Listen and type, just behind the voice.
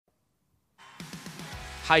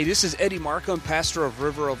Hi, this is Eddie Markham, pastor of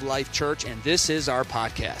River of Life Church, and this is our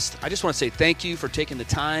podcast. I just want to say thank you for taking the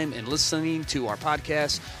time and listening to our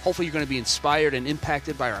podcast. Hopefully you're going to be inspired and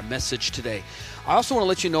impacted by our message today. I also want to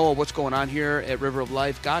let you know what's going on here at River of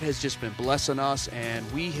Life. God has just been blessing us, and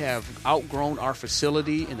we have outgrown our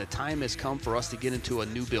facility, and the time has come for us to get into a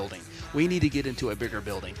new building. We need to get into a bigger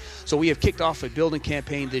building. So we have kicked off a building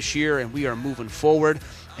campaign this year, and we are moving forward,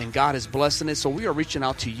 and God is blessing it. So we are reaching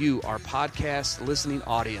out to you, our podcast listening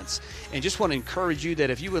audience, and just want to encourage you that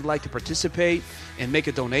if you would like to participate and make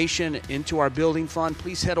a donation into our building fund,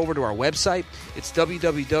 please head over to our website. It's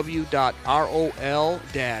www.rol-ag.com.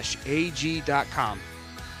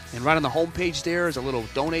 And right on the homepage there is a little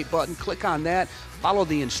donate button. Click on that, follow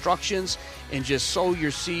the instructions, and just sow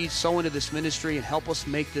your seeds, sow into this ministry, and help us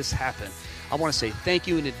make this happen. I want to say thank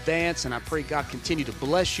you in advance, and I pray God continue to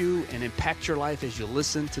bless you and impact your life as you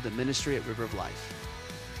listen to the ministry at River of Life.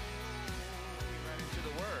 Right into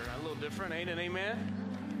the word. A little different, ain't it? Amen?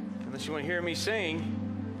 Unless you want to hear me sing.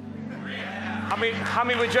 How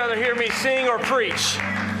many would you rather hear me sing or preach?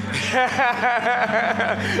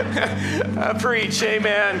 Preach,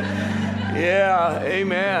 amen. Yeah,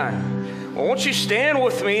 amen. Well, won't you stand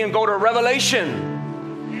with me and go to Revelation?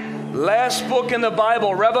 Last book in the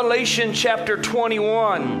Bible, Revelation chapter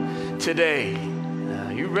 21 today.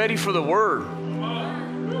 You ready for the word?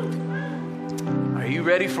 Are you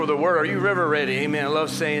ready for the word? Are you river ready? Amen. I love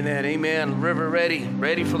saying that. Amen. River ready.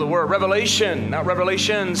 Ready for the word. Revelation, not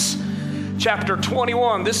Revelations. Chapter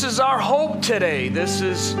 21. This is our hope today. This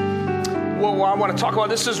is what I want to talk about.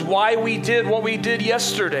 This is why we did what we did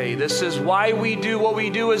yesterday. This is why we do what we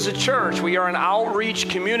do as a church. We are an outreach,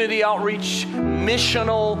 community outreach,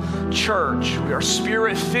 missional church. We are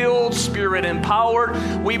spirit-filled,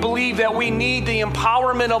 spirit-empowered. We believe that we need the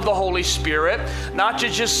empowerment of the Holy Spirit, not to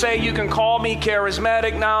just say, you can call me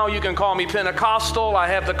charismatic now, you can call me Pentecostal, I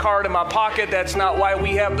have the card in my pocket. That's not why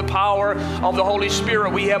we have the power of the Holy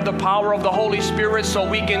Spirit. We have the power of the Holy Spirit so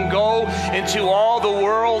we can go into all the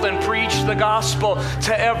world and preach the gospel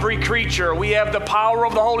to every creature. We have the power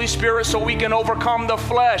of the Holy Spirit so we can overcome the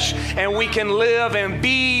flesh and we can live and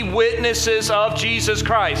be witnesses of Jesus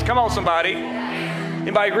Christ. Come on, somebody.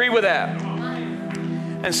 Anybody agree with that?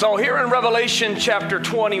 And so here in Revelation chapter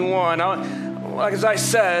 21, like as I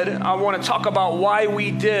said, I want to talk about why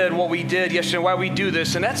we did what we did yesterday, why we do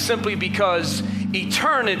this. And that's simply because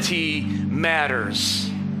eternity matters.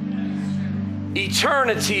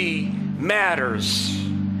 Eternity matters.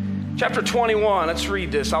 Chapter 21, let's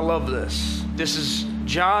read this. I love this. This is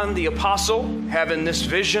John the Apostle having this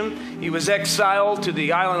vision. He was exiled to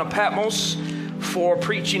the island of Patmos for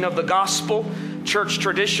preaching of the gospel. Church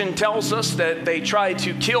tradition tells us that they tried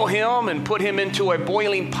to kill him and put him into a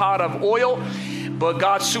boiling pot of oil, but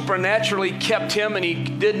God supernaturally kept him and he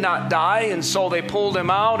did not die, and so they pulled him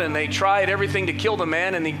out and they tried everything to kill the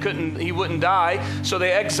man and he wouldn't die, so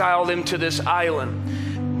they exiled him to this island.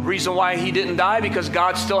 Reason why he didn't die, because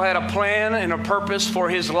God still had a plan and a purpose for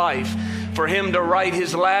his life, for him to write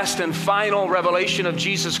his last and final revelation of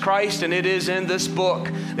Jesus Christ, and it is in this book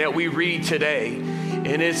that we read today.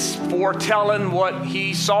 And it's foretelling what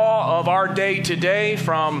he saw of our day today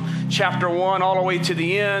from chapter 1 all the way to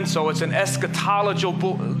the end. So it's an eschatological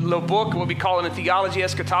book, what we call it in theology,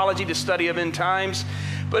 eschatology, the study of end times.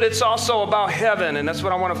 But it's also about heaven, and that's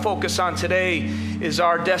what I want to focus on today, is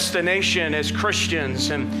our destination as Christians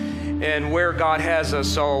and where God has us.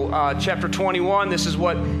 So chapter 21, this is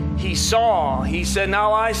what he saw. He said,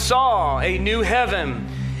 "Now I saw a new heaven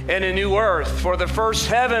and a new earth, for the first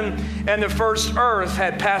heaven and the first earth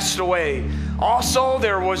had passed away. Also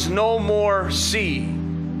there was no more sea.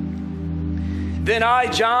 Then I,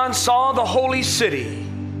 John, saw the holy city,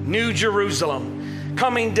 New Jerusalem,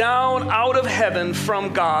 coming down out of heaven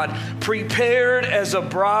from God, prepared as a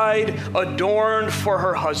bride adorned for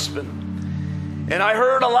her husband. And I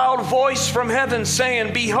heard a loud voice from heaven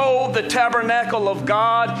saying, Behold, the tabernacle of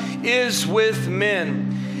God is with men,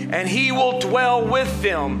 and he will dwell with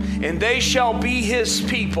them, and they shall be his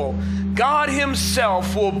people. God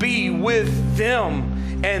himself will be with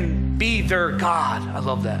them and be their God." I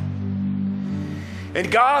love that. "And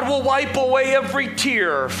God will wipe away every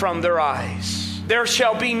tear from their eyes. There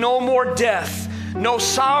shall be no more death, no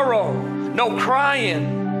sorrow, no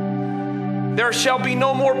crying. There shall be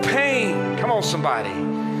no more pain." Come on, somebody.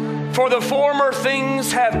 "For the former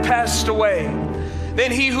things have passed away."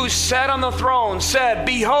 Then he who sat on the throne said,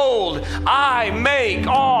 "Behold, I make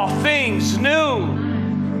all things new."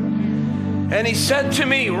 And he said to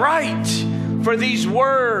me, "Write, For these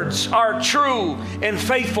words are true and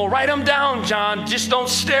faithful. Write them down, John. Just don't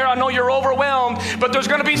stare. I know you're overwhelmed, but there's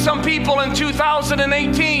going to be some people in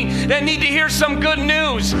 2018 that need to hear some good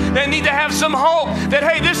news. That need to have some hope that,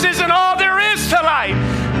 hey, this isn't all there is to life.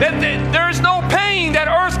 That there is no pain that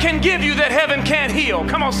earth can give you that heaven can't heal.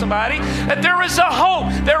 Come on, somebody. That there is a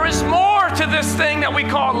hope. There is more to this thing that we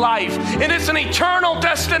call life. And it's an eternal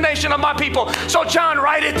destination of my people. So, John,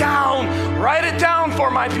 write it down. Write it down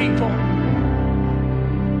for my people.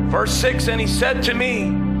 Verse 6, and he said to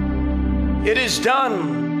me, it is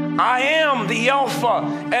done. I am the Alpha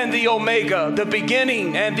and the Omega, the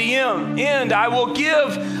beginning and the end. I will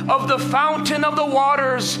give of the fountain of the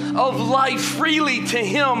waters of life freely to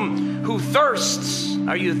him who thirsts.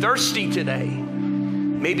 Are you thirsty today?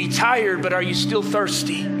 Maybe tired, but are you still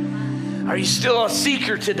thirsty? Are you still a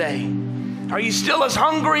seeker today? Are you still as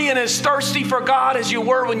hungry and as thirsty for God as you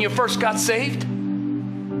were when you first got saved?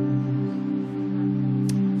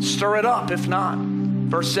 Stir it up, if not.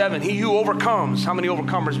 Verse 7, he who overcomes. How many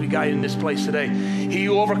overcomers we got in this place today? He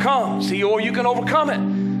who overcomes. You can overcome it.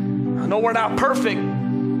 I know we're not perfect.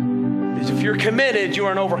 Because if you're committed, you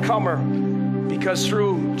are an overcomer. Because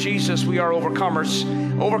through Jesus, we are overcomers.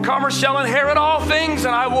 Overcomers shall inherit all things,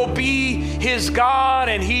 and I will be his God,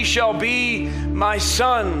 and he shall be my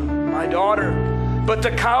son, my daughter. But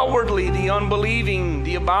the cowardly, the unbelieving,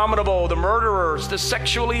 the abominable, the murderers, the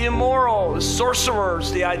sexually immoral, the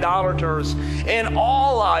sorcerers, the idolaters, and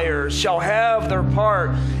all liars shall have their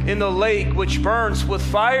part in the lake which burns with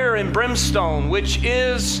fire and brimstone, which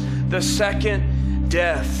is the second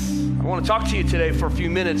death. I want to talk to you today for a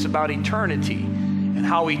few minutes about eternity and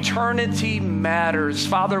how eternity matters.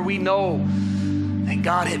 Father, we know that,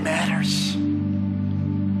 God, it matters.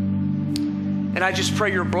 And I just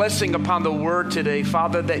pray your blessing upon the word today,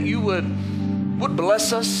 Father, that you would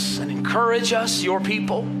bless us and encourage us, your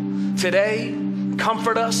people, today.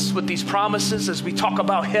 Comfort us with these promises as we talk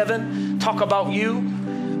about heaven, talk about you.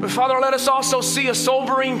 But Father, let us also see a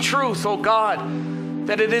sobering truth, oh God,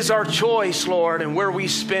 that it is our choice, Lord, and where we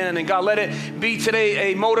spend. And God, let it be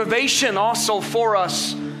today a motivation also for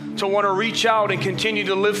us to want to reach out and continue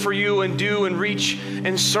to live for you and do and reach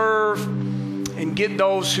and serve and get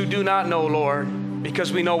those who do not know, Lord,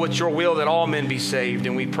 because we know it's your will that all men be saved.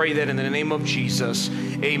 And we pray that in the name of Jesus.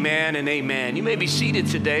 Amen and amen. You may be seated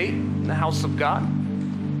today in the house of God.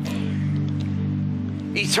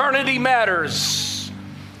 Eternity matters.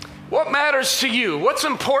 What matters to you? What's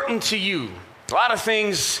important to you? A lot of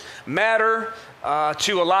things matter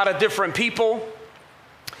to a lot of different people.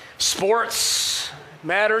 Sports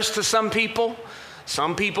matters to some people.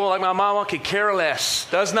 Some people, like my mama, could care less.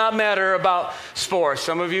 Does not matter about sports.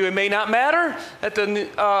 Some of you, it may not matter that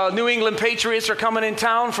the New England Patriots are coming in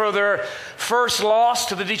town for their first loss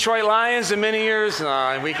to the Detroit Lions in many years.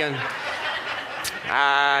 We can...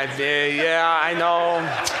 yeah, I know.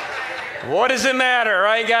 What does it matter,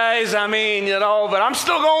 right, guys? I mean, but I'm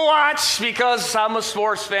still going to watch because I'm a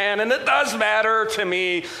sports fan, and it does matter to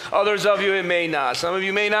me. Others of you, it may not. Some of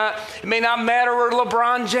you may not. It may not matter where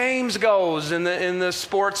LeBron James goes in the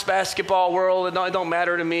sports basketball world. It don't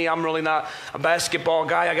matter to me. I'm really not a basketball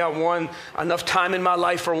guy. I got enough time in my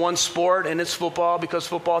life for one sport, and it's football because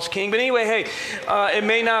football's king. But anyway, hey, it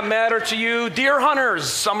may not matter to you. Deer hunters,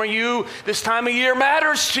 some of you, this time of year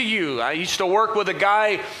matters to you. I used to work with a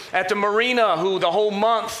guy at the marina who the whole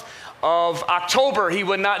month of October, he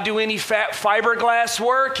would not do any fiberglass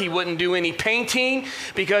work. He wouldn't do any painting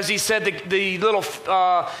because he said the little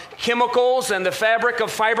chemicals and the fabric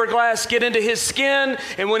of fiberglass get into his skin,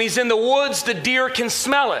 and when he's in the woods, the deer can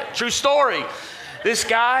smell it. True story. This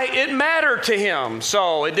guy, it mattered to him.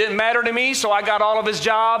 So it didn't matter to me, so I got all of his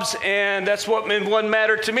jobs, and that's what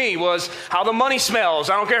mattered to me was how the money smells.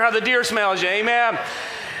 I don't care how the deer smells, amen.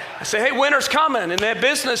 I say, hey, winter's coming. In that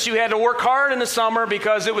business, you had to work hard in the summer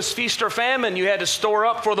because it was feast or famine. You had to store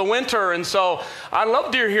up for the winter. And so I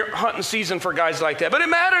love deer hunting season for guys like that. But it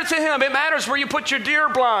mattered to him. It matters where you put your deer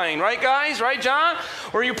blind, right, guys? Right, John?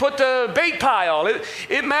 Where you put the bait pile.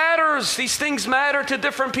 It matters. These things matter to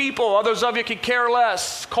different people. Others of you could care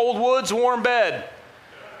less. Cold woods, warm bed.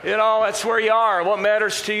 That's where you are. What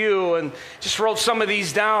matters to you? And just wrote some of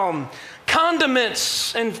these down.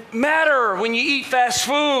 Condiments and matter when you eat fast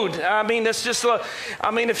food. I mean,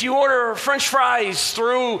 if you order French fries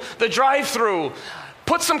through the drive-thru,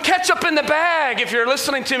 put some ketchup in the bag if you're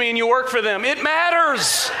listening to me and you work for them. It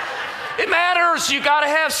matters. It matters. You got to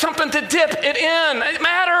have something to dip it in. It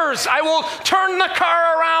matters. I will turn the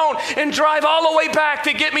car around and drive all the way back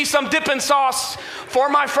to get me some dipping sauce for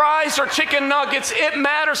my fries or chicken nuggets. It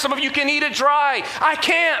matters. Some of you can eat it dry. I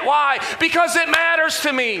can't. Why? Because it matters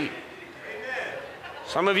to me.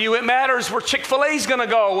 Some of you, it matters where Chick-fil-A's going to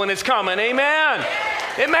go when it's coming. Amen.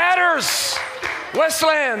 It matters.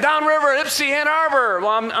 Westland, Downriver, Ypsi, Ann Arbor.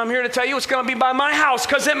 Well, I'm here to tell you it's going to be by my house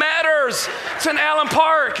because it matters. It's in Allen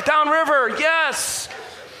Park, Downriver. Yes,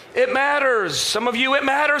 it matters. Some of you, it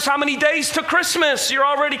matters how many days to Christmas. You're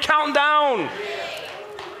already counting down.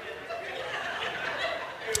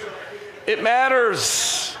 It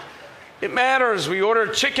matters. It matters. We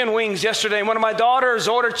ordered chicken wings yesterday. One of my daughters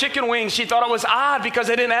ordered chicken wings. She thought it was odd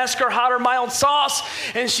because I didn't ask her hot or mild sauce.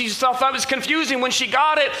 And she thought that was confusing. When she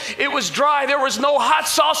got it, it was dry. There was no hot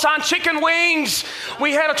sauce on chicken wings.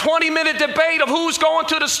 We had a 20-minute debate of who's going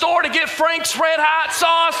to the store to get Frank's Red Hot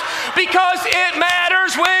sauce because it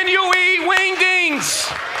matters when you eat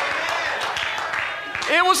wingdings.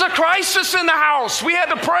 It was a crisis in the house. We had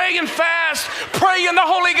to pray and fast, pray in the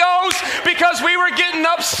Holy Ghost because we were getting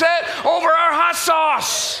upset over our hot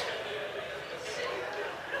sauce.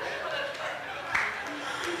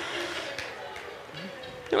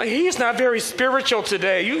 You're like, he's not very spiritual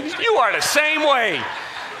today. You are the same way.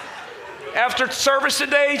 After service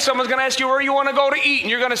today, someone's going to ask you where you want to go to eat, and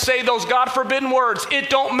you're going to say those God-forbidden words, it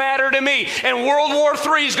don't matter to me. And World War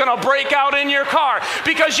III is going to break out in your car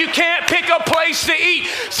because you can't pick a place to eat.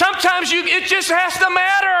 Sometimes it just has to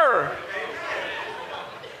matter.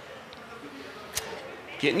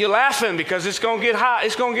 Getting you laughing because it's going to get hot.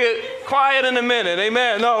 It's going to get quiet in a minute.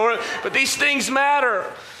 Amen. No, but these things matter.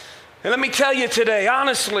 And let me tell you today,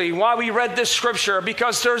 honestly, why we read this scripture,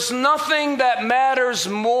 because there's nothing that matters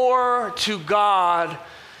more to God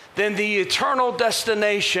than the eternal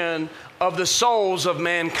destination of the souls of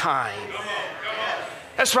mankind.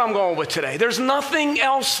 That's where I'm going with today. There's nothing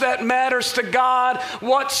else that matters to God,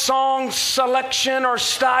 what song selection or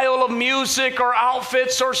style of music or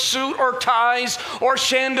outfits or suit or ties or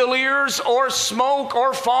chandeliers or smoke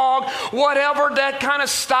or fog, whatever that kind of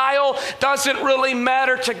style doesn't really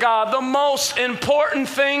matter to God. The most important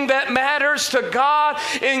thing that matters to God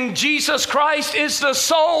in Jesus Christ is the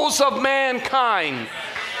souls of mankind.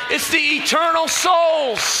 It's the eternal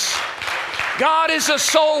souls. God is a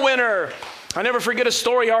soul winner. I never forget a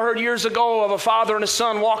story I heard years ago of a father and a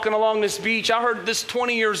son walking along this beach. I heard this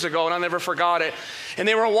 20 years ago, and I never forgot it. And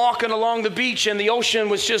they were walking along the beach, and the ocean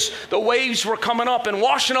was just, the waves were coming up and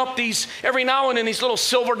washing up these, every now and then, these little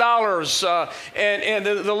silver dollars and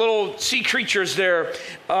the little sea creatures there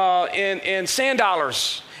and sand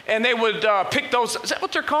dollars. And they would pick those, is that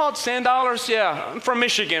what they're called, sand dollars? Yeah, I'm from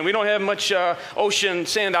Michigan. We don't have much ocean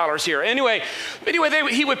sand dollars here. Anyway,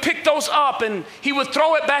 he would pick those up and he would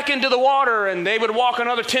throw it back into the water, and they would walk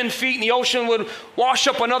another 10 feet and the ocean would wash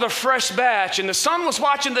up another fresh batch. And the son was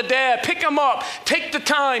watching the dad pick them up, take the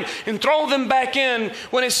time and throw them back in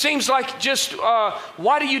when it seems like just,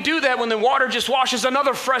 why do you do that when the water just washes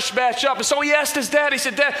another fresh batch up? And so he asked his dad, he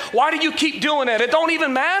said, Dad, why do you keep doing that? It don't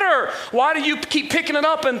even matter. Why do you keep picking it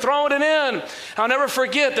up and throwing it in? I'll never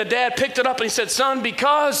forget the dad picked it up and he said, son,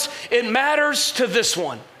 because it matters to this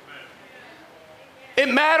one. It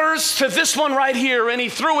matters to this one right here. And he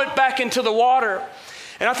threw it back into the water.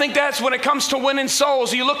 And I think that's when it comes to winning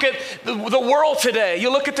souls. You look at the world today, you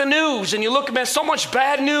look at the news, and you look at so much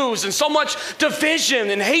bad news and so much division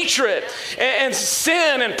and hatred and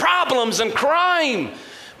sin and problems and crime.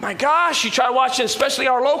 My gosh, you try watching, especially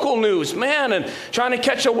our local news, man, and trying to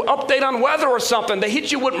catch an update on weather or something. They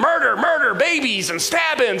hit you with murder, babies, and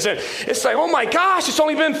stabbings. And it's like, oh my gosh, it's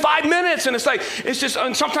only been 5 minutes. And it's like, it's just,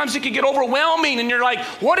 and sometimes it can get overwhelming. And you're like,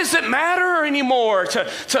 what does it matter anymore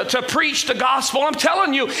to preach the gospel? I'm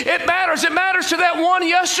telling you, it matters. It matters to that one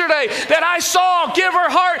yesterday that I saw give her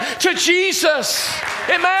heart to Jesus.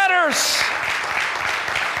 It matters.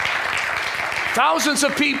 Thousands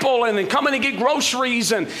of people and then coming to get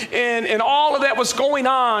groceries and all of that was going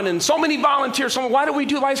on, and so many volunteers. So why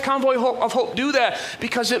does Convoy of Hope do that?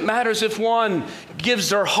 Because it matters if one gives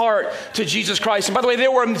their heart to Jesus Christ. And by the way, there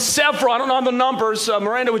were several, I don't know the numbers.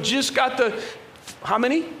 Miranda just got the, how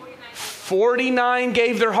many? 49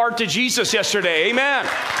 gave their heart to Jesus yesterday. Amen.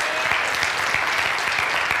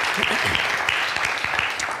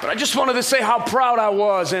 But I just wanted to say how proud I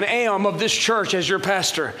was and am of this church as your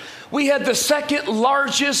pastor. We had the second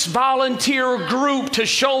largest volunteer group to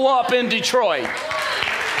show up in Detroit.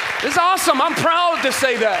 It's awesome. I'm proud to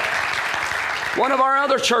say that. One of our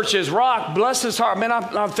other churches, Rock, bless his heart. Man,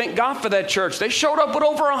 I thank God for that church. They showed up with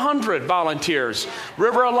over 100 volunteers.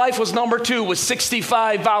 River of Life was number 2 with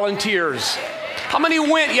 65 volunteers. How many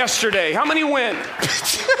went yesterday? How many went?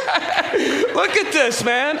 Look at this,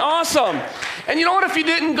 man. Awesome. And you know what? If you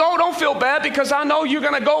didn't go, don't feel bad, because I know you're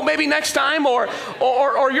going to go maybe next time, or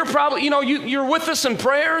you're probably, you're with us in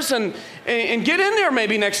prayers and get in there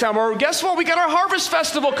maybe next time. Or guess what? We got our Harvest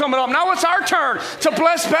Festival coming up. Now it's our turn to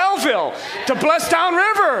bless Belleville, to bless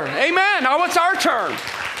Downriver. Amen. Now it's our turn.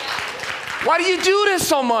 Why do you do this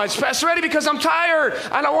so much, Pastor Eddie? Because I'm tired.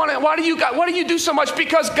 I don't want to. Why do you do so much?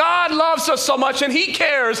 Because God loves us so much and He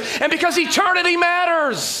cares, and because eternity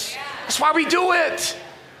matters. That's why we do it.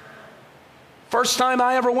 First time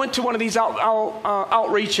I ever went to one of these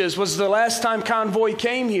outreaches was the last time Convoy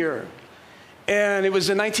came here. And it was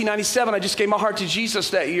in 1997. I just gave my heart to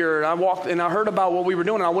Jesus that year. And I walked and I heard about what we were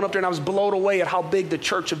doing. And I went up there and I was blown away at how big the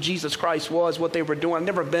Church of Jesus Christ was, what they were doing.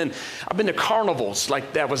 I've been to carnivals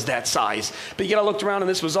like that was that size. But yet I looked around and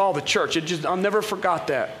this was all the church. I'll never forgot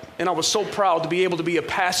that. And I was so proud to be able to be a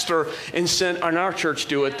pastor and our church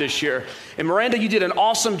do it this year. And Miranda, you did an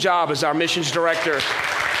awesome job as our missions director.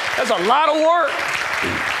 That's a lot of work.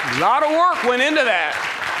 A lot of work went into that.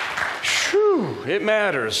 Whew, it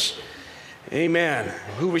matters. Amen.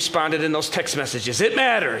 Who responded in those text messages? It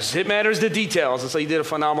matters. It matters the details. And so you did a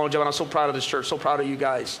phenomenal job. And I'm so proud of this church, so proud of you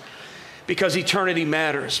guys, because eternity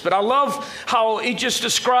matters. But I love how it just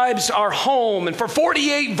describes our home. And for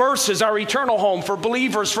 48 verses, our eternal home for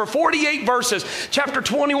believers, for 48 verses, chapter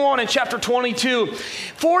 21 and chapter 22,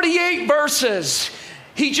 48 verses,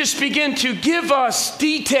 he just began to give us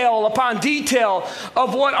detail upon detail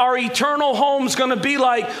of what our eternal home's going to be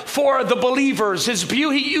like for the believers. His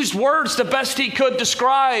beauty, he used words the best he could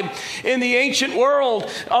describe in the ancient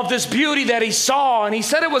world of this beauty that he saw. And he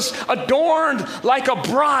said it was adorned like a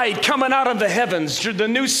bride coming out of the heavens. The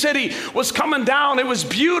new city was coming down. It was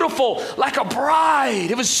beautiful like a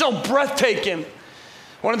bride. It was so breathtaking.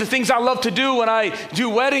 One of the things I love to do when I do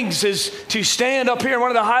weddings is to stand up here.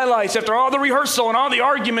 One of the highlights after all the rehearsal and all the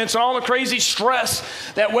arguments and all the crazy stress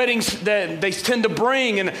that weddings that they tend to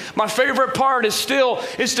bring. And my favorite part is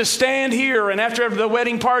to stand here, and after the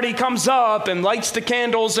wedding party comes up and lights the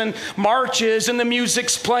candles and marches and the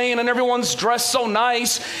music's playing and everyone's dressed so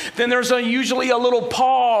nice, then there's usually a little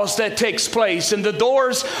pause that takes place, and the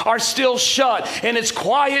doors are still shut and it's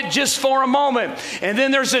quiet just for a moment. And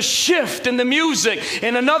then there's a shift in the music,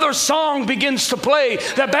 and another song begins to play.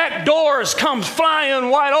 The back doors come flying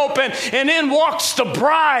wide open, and in walks the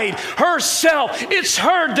bride herself. It's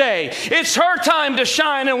her day. It's her time to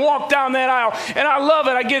shine and walk down that aisle. And I love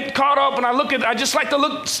it. I get caught up and I just like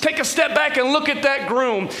to take a step back and look at that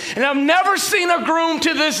groom. And I've never seen a groom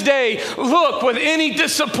to this day look with any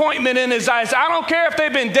disappointment in his eyes. I don't care if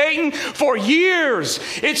they've been dating for years.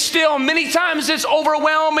 It's still, many times it's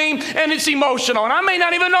overwhelming and it's emotional. And I may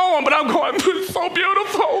not even know him, but I'm going, it's so beautiful.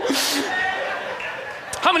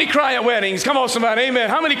 How many cry at weddings? Come on, somebody. Amen.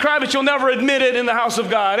 How many cry, but you'll never admit it in the house of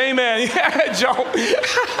God? Amen. Yeah, Joe.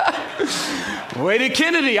 Waited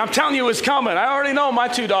Kennedy. I'm telling you it's coming. I already know my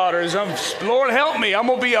two daughters. Lord help me. I'm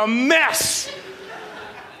going to be a mess.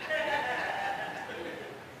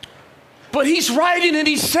 But he's writing and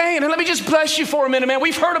he's saying, and let me just bless you for a minute, man.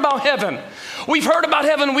 We've heard about heaven. We've heard about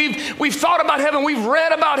heaven. We've thought about heaven. We've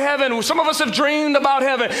read about heaven. Some of us have dreamed about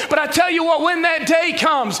heaven. But I tell you what, when that day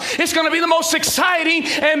comes, it's going to be the most exciting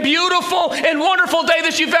and beautiful and wonderful day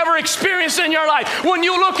that you've ever experienced in your life. When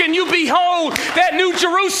you look and you behold that new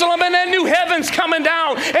Jerusalem and that new heavens coming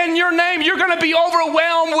down, and your name, you're going to be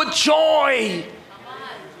overwhelmed with joy.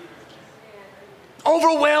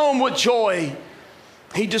 Overwhelmed with joy.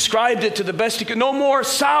 He described it to the best he could. No more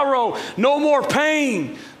sorrow, no more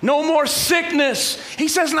pain, no more sickness. He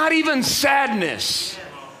says not even sadness.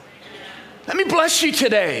 Let me bless you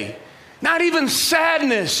today. Not even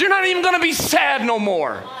sadness. You're not even going to be sad no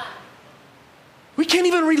more. We can't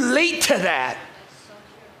even relate to that.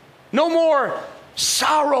 No more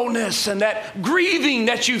sorrowness and that grieving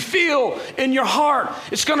that you feel in your heart.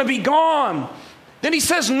 It's going to be gone. Then he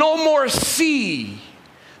says no more sea.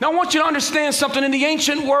 Now, I want you to understand something. In the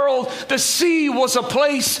ancient world, the sea was a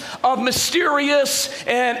place of mysterious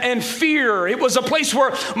and fear. It was a place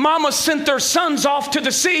where mamas sent their sons off to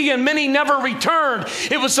the sea and many never returned.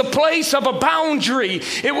 It was a place of a boundary.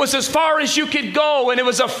 It was as far as you could go, and it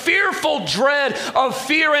was a fearful dread of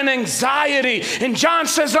fear and anxiety. And John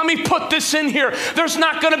says, let me put this in here. There's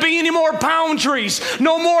not going to be any more boundaries,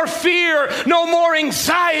 no more fear, no more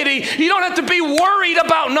anxiety. You don't have to be worried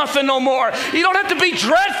about nothing no more. You don't have to be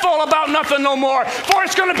dreadful about nothing no more, for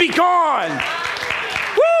it's going to be gone.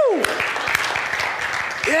 Woo!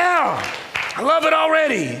 Yeah, I love it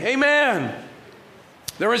already. Amen.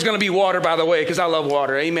 There is going to be water, by the way, because I love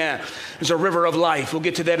water. Amen. There's a river of life. We'll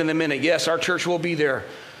get to that in a minute. Yes, our church will be there.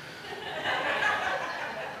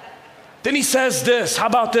 Then he says this. How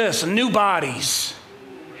about this? New bodies.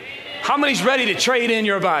 How many's ready to trade in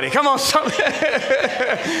your body? Come on,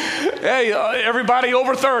 hey, everybody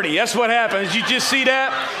over 30. That's what happens. You just see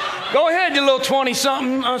that? Go ahead, you little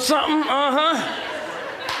 20-something or something.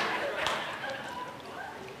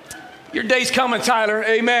 Your day's coming, Tyler.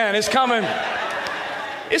 Amen. It's coming.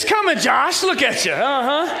 It's coming, Josh. Look at you.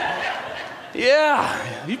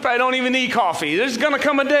 Yeah. You probably don't even need coffee. There's going to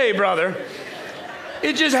come a day, brother.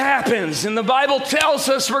 It just happens. And the Bible tells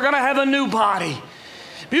us we're going to have a new body.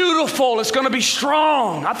 Beautiful. It's going to be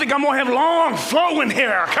strong. I think I'm going to have long flowing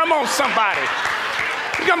hair. Come on, somebody.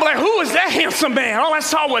 You're going to be like, who is that handsome man? All I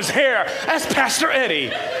saw was hair. That's Pastor Eddie.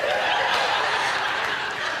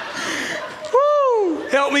 Woo!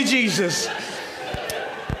 Help me, Jesus.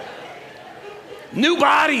 New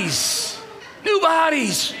bodies. New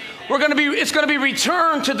bodies. It's going to be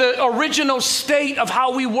returned to the original state of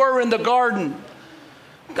how we were in the garden.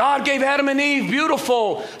 God gave Adam and Eve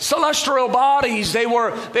beautiful celestial bodies. They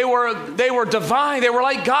were divine. They were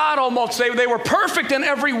like God almost. They were perfect in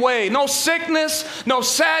every way. No sickness, no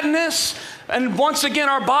sadness. And once again,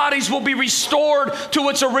 our bodies will be restored to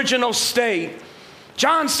its original state.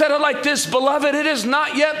 John said it like this, beloved, it has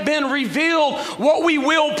not yet been revealed what we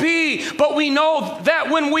will be, but we know that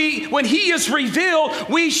when he is revealed,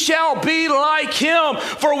 we shall be like him,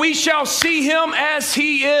 for we shall see him as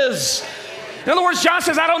he is. In other words, John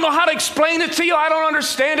says, I don't know how to explain it to you. I don't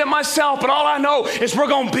understand it myself, but all I know is we're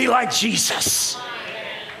going to be like Jesus.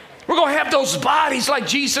 We're going to have those bodies like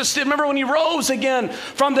Jesus did. Remember when he rose again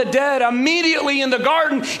from the dead, immediately in the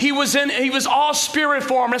garden, he was all spirit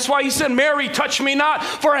form. That's why he said, Mary, touch me not,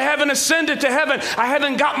 for I haven't ascended to heaven. I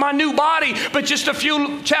haven't got my new body. But just a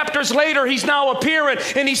few chapters later, he's now appearing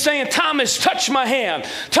and he's saying, Thomas, touch my hand.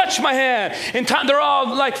 Touch my hand. And they're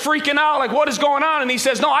all like freaking out, like what is going on? And he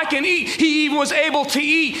says, no, I can eat. He even was able to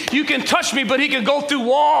eat. You can touch me, but he could go through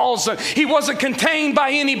walls. He wasn't contained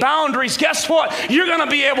by any boundaries. Guess what? You're going to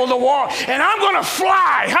be able to walk, and I'm going to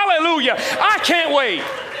fly. Hallelujah. I can't wait.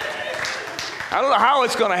 I don't know how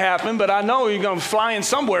it's going to happen, but I know you're going to fly in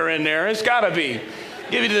somewhere in there. It's got to be.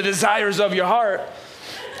 Give you the desires of your heart.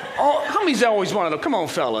 Oh, how many's always wanted to? Come on,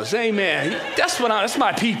 fellas. Amen. That's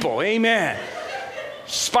my people. Amen.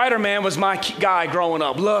 Spider-Man was my guy growing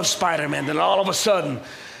up. Loved Spider-Man. Then all of a sudden,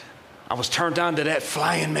 I was turned on to that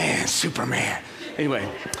flying man, Superman.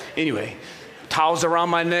 Anyway. Towels around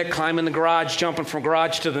my neck, climbing the garage, jumping from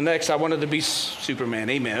garage to the next. I wanted to be Superman.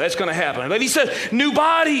 Amen. That's going to happen. But he says, new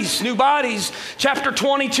bodies. Chapter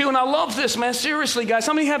 22. And I love this, man. Seriously, guys.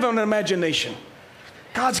 How many have an imagination?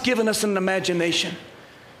 God's given us an imagination.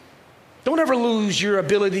 Don't ever lose your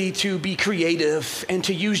ability to be creative and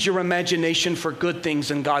to use your imagination for good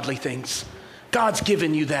things and godly things. God's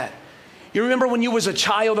given you that. You remember when you was a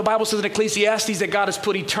child, the Bible says in Ecclesiastes that God has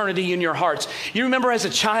put eternity in your hearts. You remember as a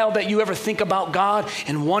child that you ever think about God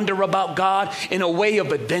and wonder about God in a way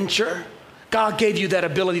of adventure? God gave you that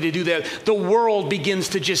ability to do that. The world begins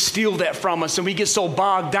to just steal that from us, and we get so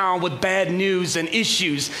bogged down with bad news and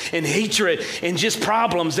issues and hatred and just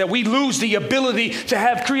problems that we lose the ability to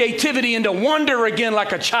have creativity and to wonder again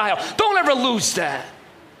like a child. Don't ever lose that.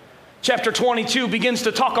 Chapter 22 begins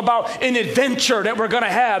to talk about an adventure that we're going to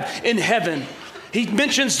have in heaven. He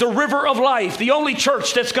mentions the river of life, the only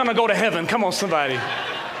church that's going to go to heaven. Come on, somebody.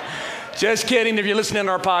 Just kidding if you're listening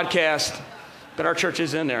to our podcast, but our church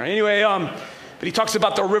is in there. Anyway, but he talks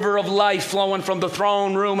about the river of life flowing from the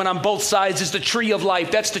throne room, and on both sides is the tree of life.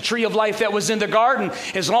 That's the tree of life that was in the garden.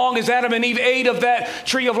 As long as Adam and Eve ate of that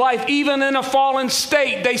tree of life, even in a fallen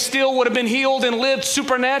state, they still would have been healed and lived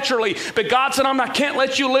supernaturally. But God said, I can't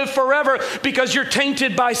let you live forever because you're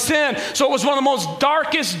tainted by sin. So it was one of the most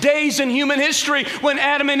darkest days in human history when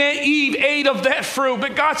Adam and Eve ate of that fruit.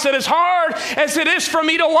 But God said, as hard as it is for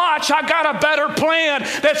me to watch, I got a better plan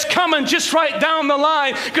that's coming just right down the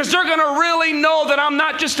line, because they're going to really know that I'm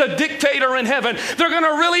not just a dictator in heaven. They're going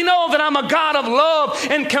to really know that I'm a God of love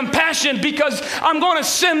and compassion, because I'm going to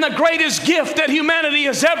send the greatest gift that humanity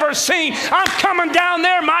has ever seen. I'm coming down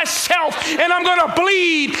there myself, and I'm going to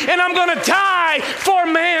bleed, and I'm going to die for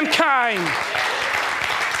mankind.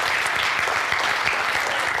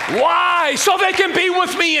 Why? So they can be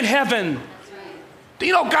with me in heaven.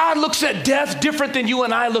 You know, God looks at death different than you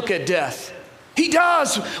and I look at death. He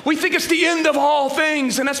does. We think it's the end of all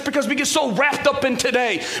things, and that's because we get so wrapped up in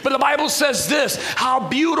today. But the Bible says this, how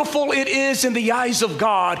beautiful it is in the eyes of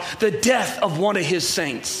God, the death of one of his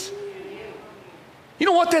saints. You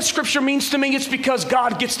know what that scripture means to me? It's because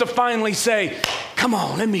God gets to finally say, come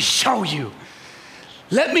on, let me show you.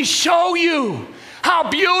 Let me show you How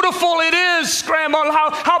beautiful it is, Grandma,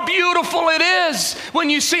 how beautiful it is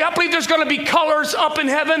when you see. I believe there's going to be colors up in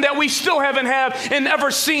heaven that we still haven't had and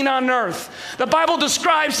never seen on earth. The Bible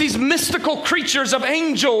describes these mystical creatures of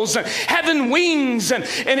angels having wings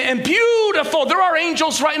and beautiful. There are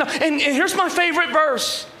angels right now. And here's my favorite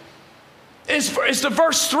verse. Is the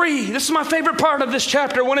verse 3. This is my favorite part of this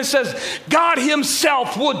chapter when it says, God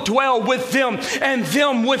himself will dwell with them and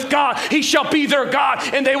them with God. He shall be their God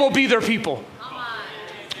and they will be their people.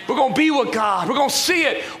 We're going to be with God. We're going to see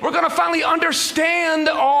it. We're going to finally understand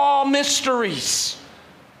all mysteries.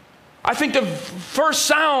 I think the first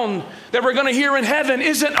sound that we're going to hear in heaven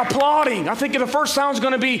isn't applauding. I think the first sound is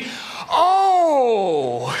going to be,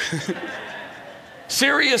 oh.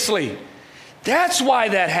 Seriously. That's why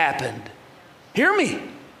that happened. Hear me.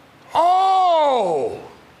 Oh.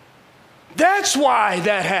 That's why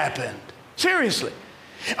that happened. Seriously.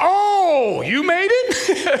 Oh, you made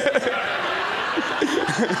it?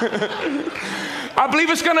 I believe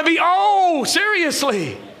it's going to be, oh,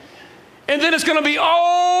 seriously. And then it's going to be,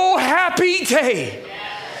 oh, happy day.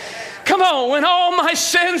 Come on, when all my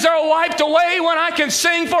sins are wiped away, when I can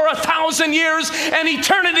sing for 1,000 years and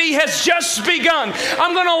eternity has just begun.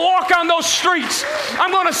 I'm going to walk on those streets.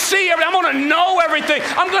 I'm going to see everything. I'm going to know everything.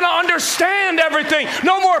 I'm going to understand everything.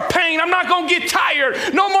 No more pain. I'm not going to get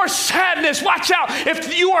tired. No more sadness. Watch out.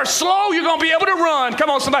 If you are slow, you're going to be able to run. Come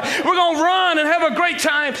on, somebody. We're going to run and have a great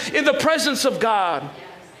time in the presence of God.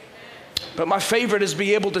 But my favorite is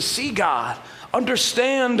be able to see God.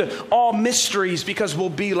 Understand all mysteries because we'll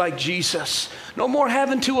be like Jesus. No more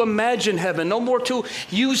having to imagine heaven. No more to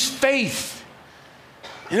use faith.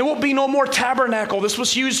 And there won't be no more tabernacle. This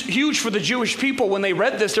was huge for the Jewish people. When they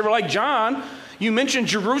read this, they were like, John, you mentioned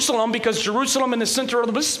Jerusalem because Jerusalem in the center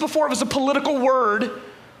of this is before it was a political word.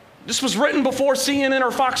 This was written before CNN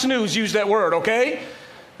or Fox News used that word, okay?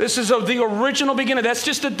 This is of the original beginning. That's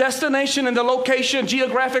just the destination and the location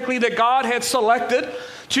geographically that God had selected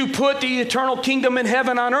to put the eternal kingdom in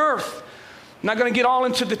heaven on earth. I'm not going to get all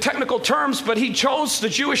into the technical terms, but he chose the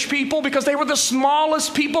Jewish people because they were the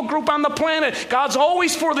smallest people group on the planet. God's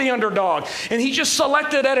always for the underdog. And he just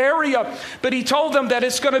selected that area. But he told them that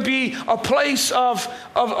it's going to be a place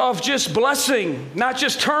of just blessing, not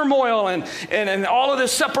just turmoil and all of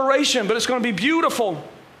this separation, but it's going to be beautiful.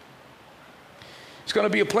 It's going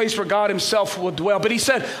to be a place where God himself will dwell. But he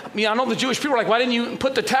said, I know the Jewish people are like, why didn't you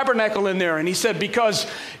put the tabernacle in there? And he said, because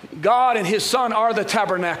God and his son are the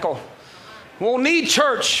tabernacle. We won't need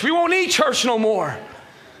church. We won't need church no more.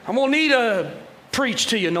 I won't need to preach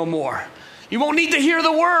to you no more. You won't need to hear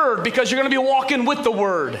the word because you're going to be walking with the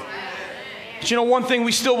word. But you know one thing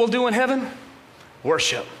we still will do in heaven?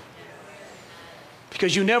 Worship.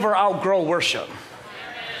 Because you never outgrow worship.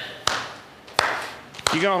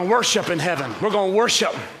 You're going to worship in heaven. We're going to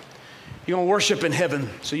worship. You're going to worship in heaven.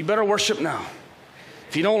 So you better worship now.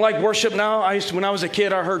 If you don't like worship now, when I was a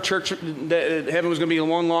kid, I heard church that heaven was going to be a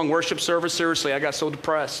long worship service. Seriously, I got so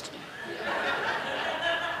depressed.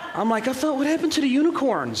 I'm like, I thought, what happened to the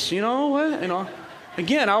unicorns? You know what?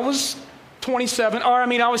 Again, I was 27,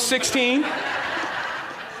 I was 16.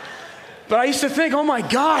 But I used to think, oh my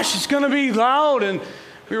gosh, it's going to be loud. And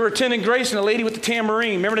we were attending Grace and a lady with the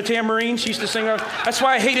tambourine. Remember the tambourine? She used to sing. That's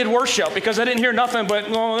why I hated worship, because I didn't hear nothing but,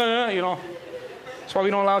 That's why we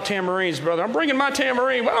don't allow tambourines, brother. I'm bringing my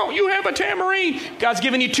tambourine. Well, you have a tambourine. God's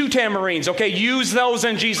given you 2 tambourines, okay? Use those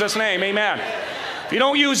in Jesus' name, amen. If you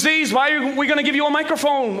don't use these, why are we going to give you a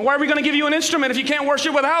microphone? Why are we going to give you an instrument if you can't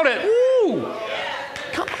worship without it? Woo!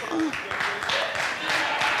 Come on.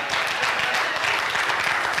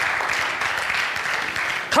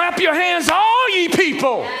 Clap your hands, all ye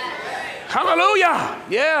people. Hallelujah.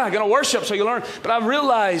 Yeah, I'm going to worship so you learn. But I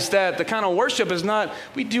realized that the kind of worship is not,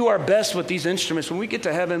 we do our best with these instruments. When we get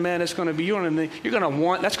to heaven, man, it's going to be, you're going to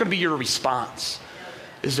want, that's going to be your response,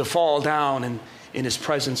 is to fall down in his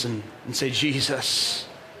presence and say, Jesus.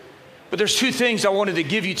 But there's 2 things I wanted to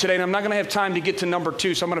give you today, and I'm not going to have time to get to number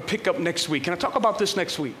 2, so I'm going to pick up next week. Can I talk about this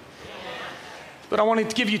next week? But I wanted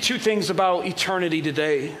to give you 2 things about eternity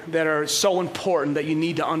today that are so important that you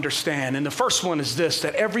need to understand. And the first one is this,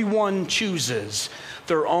 that everyone chooses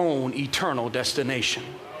their own eternal destination.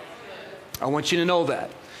 I want you to know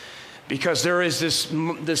that. Because there is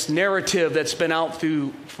this narrative that's been out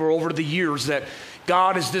for over the years that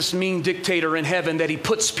God is this mean dictator in heaven, that he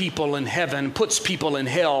puts people in heaven, puts people in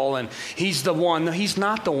hell, and he's the one. He's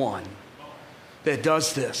not the one that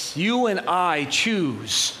does this. You and I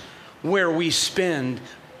choose where we spend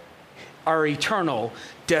our eternal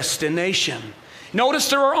destination. Notice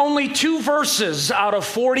there are only 2 verses out of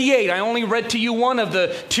 48. I only read to you one of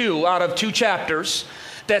the 2 out of 2 chapters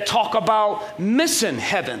that talk about missing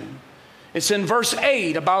heaven. It's in verse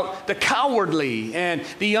 8 about the cowardly and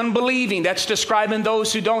the unbelieving. That's describing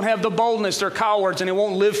those who don't have the boldness. They're cowards and they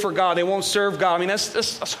won't live for God. They won't serve God. I mean,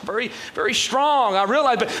 that's very, very strong. I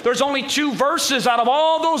realize, but there's only 2 verses out of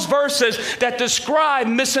all those verses that describe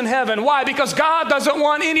missing heaven. Why? Because God doesn't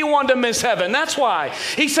want anyone to miss heaven. That's why.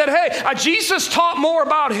 He said, hey, Jesus taught more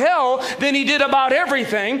about hell than he did about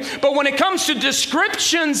everything. But when it comes to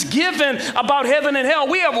descriptions given about heaven and hell,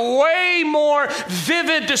 we have way more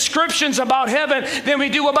vivid descriptions about heaven than we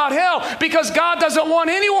do about hell, because God doesn't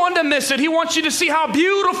want anyone to miss it. He wants you to see how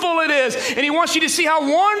beautiful it is, and he wants you to see how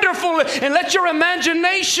wonderful it is, and let your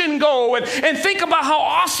imagination go and think about how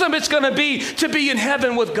awesome it's going to be in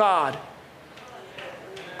heaven with God.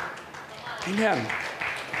 Amen.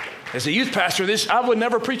 As a youth pastor, I would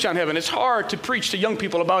never preach on heaven. It's hard to preach to young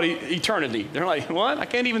people about eternity. They're like, what? I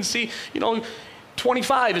can't even see,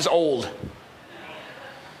 25 is old.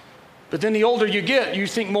 But then the older you get, you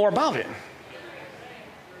think more about it.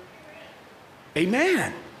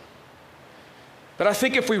 Amen. But I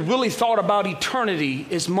think if we really thought about eternity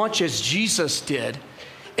as much as Jesus did,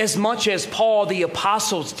 as much as Paul the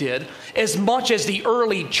apostles did, as much as the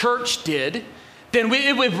early church did, then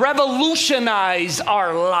it would revolutionize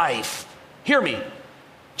our life. Hear me.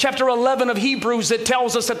 Chapter 11 of Hebrews, it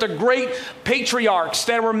tells us that the great patriarchs,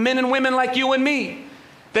 that were men and women like you and me,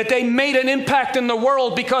 that they made an impact in the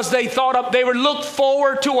world because they were looked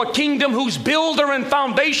forward to a kingdom whose builder and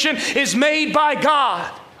foundation is made by God.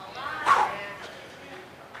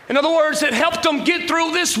 In other words, it helped them get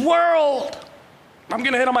through this world. I'm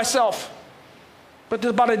getting ahead of myself. But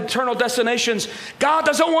about eternal destinations, God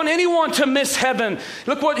doesn't want anyone to miss heaven.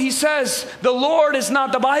 Look what he says. The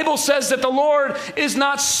Bible says that the Lord is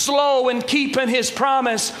not slow in keeping his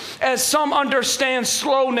promise, as some understand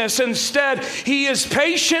slowness. Instead, he is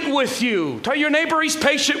patient with you. Tell your neighbor he's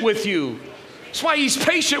patient with you. That's why he's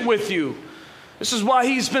patient with you. This is why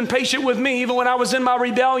he's been patient with me, even when I was in my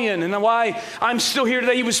rebellion, and why I'm still here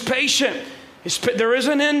today. He was patient. There is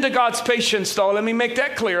an end to God's patience, though. Let me make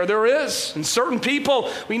that clear. There is. And certain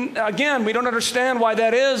people, we don't understand why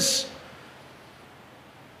that is.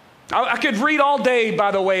 I could read all day,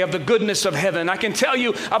 by the way, of the goodness of heaven. I can tell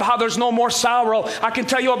you of how there's no more sorrow. I can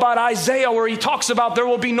tell you about Isaiah, where he talks about there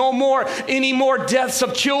will be any more deaths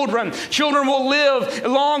of children. Children will live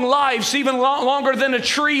long lives, even longer than a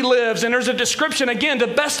tree lives. And there's a description, again, the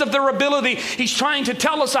best of their ability. He's trying to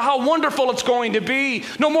tell us how wonderful it's going to be.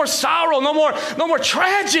 No more sorrow, no more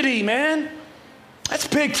tragedy, man. That's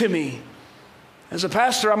big to me. As a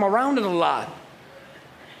pastor, I'm around it a lot.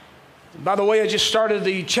 By the way, I just started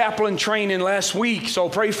the chaplain training last week, so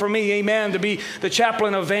pray for me, amen, to be the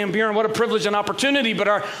chaplain of Van Buren. What a privilege and opportunity. But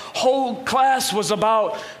our whole class was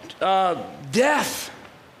about death,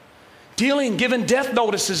 giving death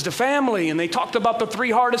notices to family. And they talked about the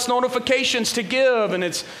 3 hardest notifications to give, and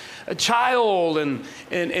it's a child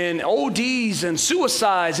and ODs and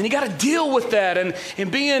suicides, and you got to deal with that.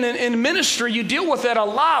 And being in ministry, you deal with that a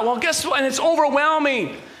lot. Well, guess what? And it's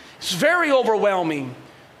overwhelming. It's very overwhelming.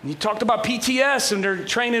 You talked about PTS, and they're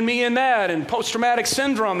training me in that, and post-traumatic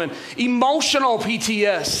syndrome, and emotional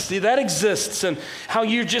PTS, that exists, and how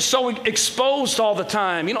you're just so exposed all the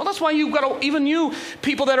time. That's why you've got to, even you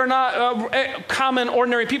people that are not common,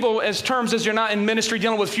 ordinary people, as you're not in ministry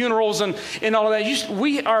dealing with funerals and all of that.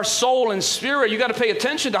 We are soul and spirit. You got to pay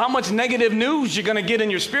attention to how much negative news you're going to get in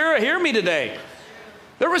your spirit. Hear me today.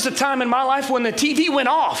 There was a time in my life when the TV went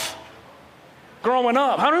off. Growing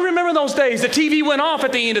up, how do you remember those days? The TV went off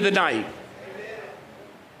at the end of the night.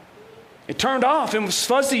 It turned off. It was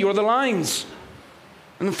fuzzy, or the lines.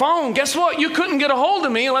 And the phone, guess what? You couldn't get a hold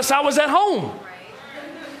of me unless I was at home.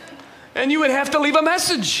 And you would have to leave a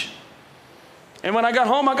message. And when I got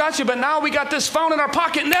home, I got you. But now we got this phone in our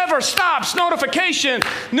pocket. Never stops. Notification,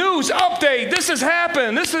 news, update. This has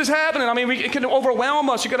happened. This is happening. I mean, it can overwhelm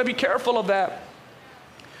us. You got to be careful of that.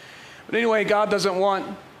 But anyway, God doesn't want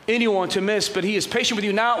anyone to miss, but he is patient with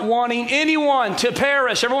you, not wanting anyone to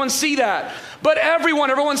perish. Everyone see that. But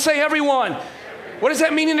everyone say everyone. What does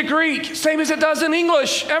that mean in the Greek? Same as it does in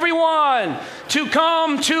English. Everyone to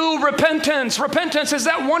come to repentance. Repentance is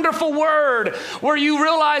that wonderful word where you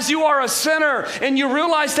realize you are a sinner, and you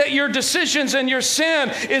realize that your decisions and your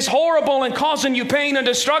sin is horrible and causing you pain and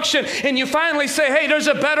destruction. And you finally say, hey, there's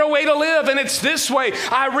a better way to live, and it's this way.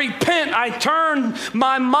 I repent. I turn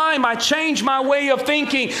my mind. I change my way of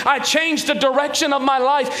thinking. I change the direction of my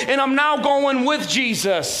life, and I'm now going with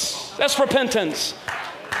Jesus. That's repentance.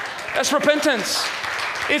 That's repentance.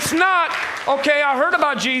 It's not, okay, I heard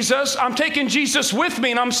about Jesus. I'm taking Jesus with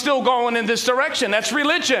me, and I'm still going in this direction. That's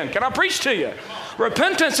religion. Can I preach to you?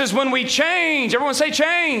 Repentance is when we change. Everyone say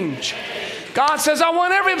change. God says, I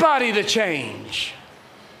want everybody to change.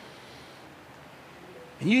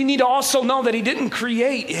 And you need to also know that he didn't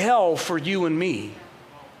create hell for you and me.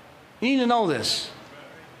 You need to know this.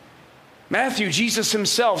 Matthew, Jesus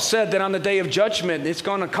himself said that on the day of judgment, it's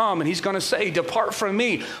going to come and he's going to say, depart from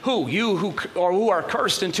me. Who? You who are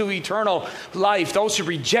cursed into eternal life. Those who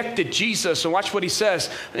rejected Jesus. And watch what he says.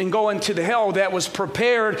 And go into the hell that was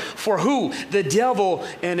prepared for who? The devil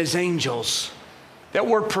and his angels. That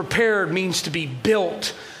word prepared means to be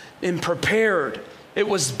built and prepared. It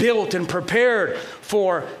was built and prepared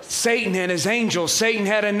for Satan and his angels. Satan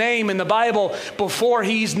had a name in the Bible before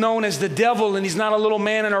he's known as the devil, and he's not a little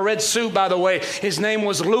man in a red suit, by the way. His name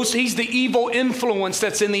was Lucifer. He's the evil influence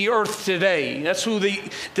that's in the earth today. That's who the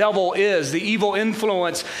devil is, the evil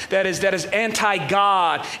influence that is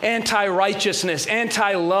anti-God, anti-righteousness,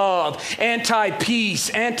 anti-love, anti-peace,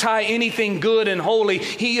 anti-anything good and holy.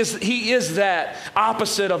 He is that,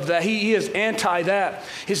 opposite of that. He is anti that.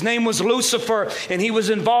 His name was Lucifer, and he was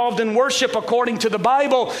involved in worship according to the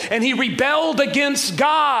Bible, and he rebelled against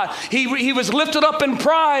God. He was lifted up in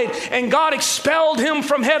pride, and God expelled him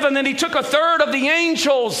from heaven, and he took a third of the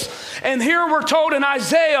angels. And here we're told in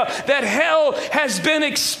Isaiah that hell has been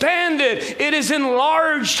expanded. It has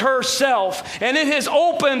enlarged herself, and it has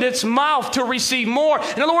opened its mouth to receive more.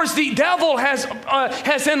 In other words, the devil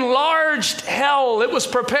has enlarged hell. It was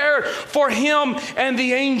prepared for him and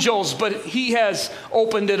the angels, but he has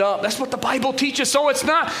opened it up. That's what the Bible teaches. So it's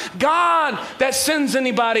not God that sends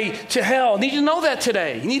anybody to hell. You need to know that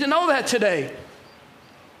today. You need to know that today.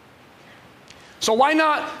 So why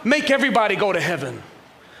not make everybody go to heaven?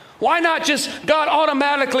 Why not just God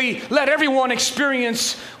automatically let everyone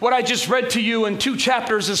experience what I just read to you in 2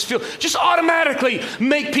 chapters? Just automatically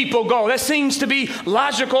make people go. That seems to be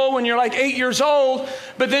logical when you're like 8 years old,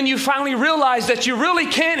 but then you finally realize that you really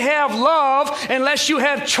can't have love unless you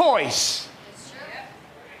have choice.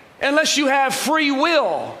 Unless you have free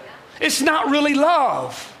will. It's not really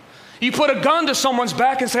love. You put a gun to someone's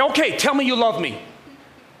back and say, okay, tell me you love me.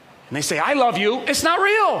 And they say, I love you. It's not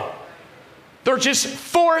real. They're just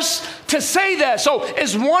forced to say that. So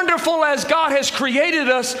as wonderful as God has created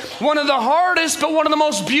us, one of the hardest but one of the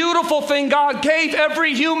most beautiful things God gave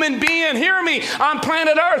every human being, hear me, on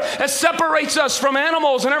planet Earth that separates us from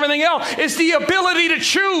animals and everything else is the ability to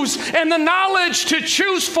choose and the knowledge to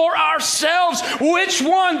choose for ourselves. Which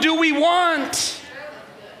one do we want?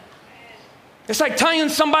 It's like tying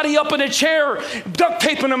somebody up in a chair, duct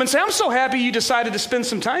taping them and saying, I'm so happy you decided to spend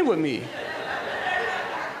some time with me.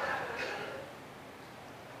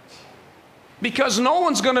 Because no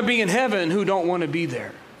one's going to be in heaven who don't want to be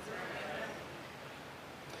there.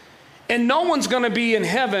 And no one's going to be in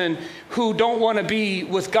heaven who don't want to be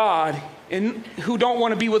with God and who don't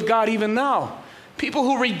want to be with God even now. People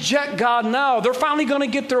who reject God now, they're finally going to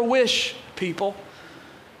get their wish, people.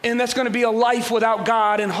 And that's going to be a life without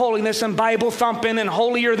God and holiness and Bible thumping and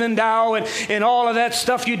holier than thou and all of that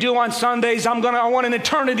stuff you do on Sundays. I want an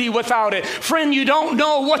eternity without it. Friend, you don't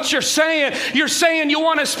know what you're saying. You're saying you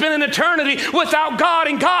want to spend an eternity without God,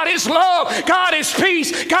 and God is love. God is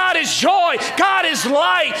peace. God is joy. God is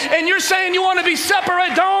light. And you're saying you want to be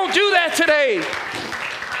separate. Don't do that today.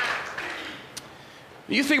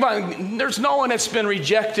 You think about it, there's no one that's been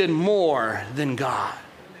rejected more than God.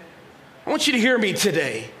 I want you to hear me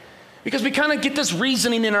today, because we kind of get this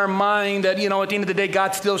reasoning in our mind that, at the end of the day,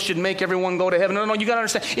 God still should make everyone go to heaven. No, you got to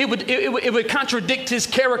understand. It would contradict his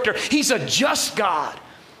character. He's a just God.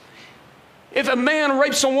 If a man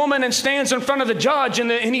rapes a woman and stands in front of the judge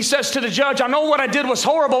and he says to the judge, I know what I did was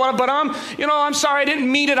horrible, but I'm sorry, I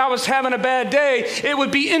didn't mean it. I was having a bad day. It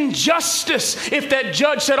would be injustice if that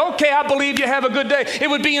judge said, okay, I believe you, have a good day. It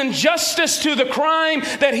would be injustice to the crime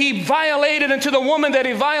that he violated and to the woman that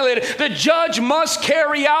he violated. The judge must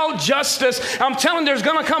carry out justice. I'm telling you, there's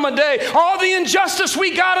going to come a day, all the injustice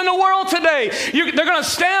we got in the world today, they're going to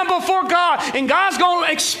stand before God, and God's going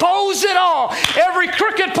to expose it all. Every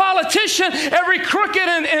crooked politician, every crooked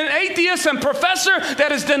and atheist and professor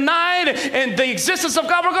that has denied and the existence of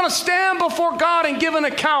God, we're going to stand before God and give an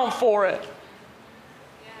account for it.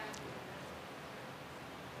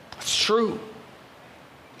 It's true.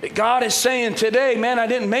 God is saying today, man, I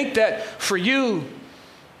didn't make that for you.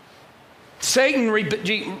 Satan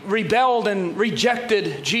rebelled and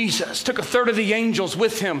rejected Jesus, took a third of the angels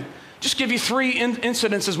with him. Just give you 3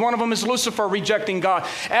 incidences. One of them is Lucifer rejecting God.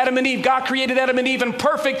 Adam and Eve, God created Adam and Eve in a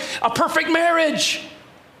perfect marriage.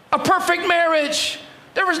 A perfect marriage.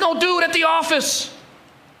 There was no dude at the office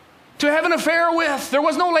to have an affair with. There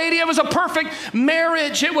was no lady. It was a perfect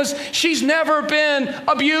marriage. She's never been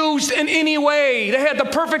abused in any way. They had the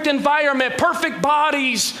perfect environment, perfect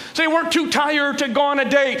bodies. So they weren't too tired to go on a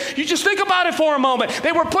date. You just think about it for a moment.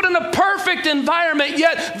 They were put in a perfect environment,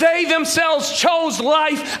 yet they themselves chose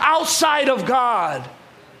life outside of God.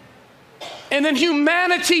 And then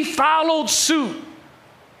humanity followed suit.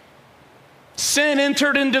 Sin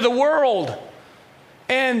entered into the world.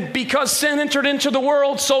 And because sin entered into the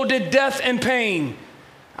world, so did death and pain.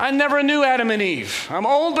 I never knew Adam and Eve. I'm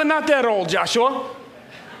old, but not that old, Joshua.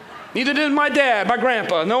 Neither did my dad, my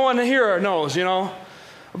grandpa. No one here knows,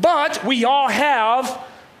 But we all have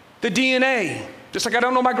the DNA. Just like I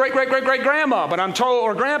don't know my great-great-great-great-grandma, but I'm told,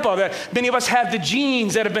 or grandpa, that many of us have the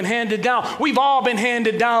genes that have been handed down. We've all been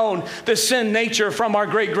handed down the sin nature from our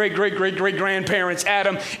great-great-great-great-great-grandparents,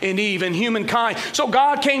 Adam and Eve, and humankind. So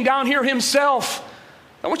God came down here himself.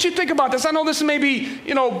 I want you to think about this. I know this may be,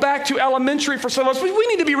 back to elementary for some of us. We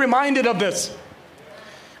need to be reminded of this.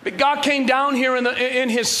 But God came down here in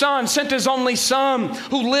his son, sent his only son,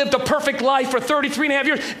 who lived a perfect life for 33 and a half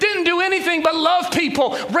years, didn't do anything but love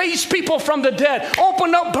people, raise people from the dead,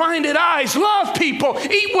 open up blinded eyes, love people,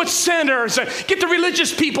 eat with sinners, and get the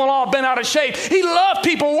religious people all bent out of shape. He loved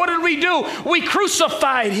people. What did we do? We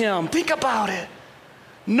crucified him. Think about it.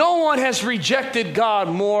 No one has rejected God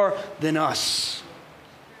more than us.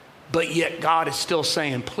 But yet God is still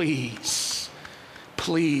saying, please.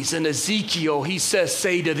 In Ezekiel, he says,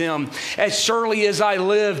 say to them, as surely as I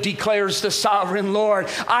live, declares the sovereign Lord,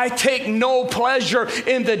 I take no pleasure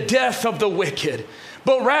in the death of the wicked,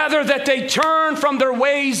 but rather that they turn from their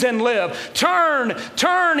ways and live.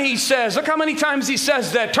 Turn, he says. Look how many times he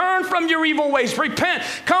says that. Turn from your evil ways. Repent.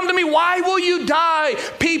 Come to me. Why will you die,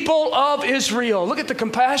 people of Israel? Look at the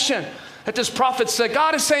compassion that this prophet said.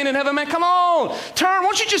 God is saying in heaven, man, come on, turn. Why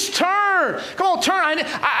don't you just turn? Come on, turn.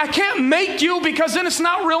 I can't make you, because then it's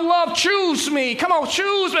not real love. Choose me. Come on,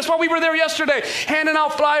 choose. That's why we were there yesterday, handing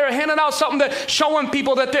out flyer, handing out something that showing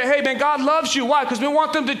people that, hey, man, God loves you. Why? Because we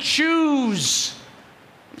want them to choose.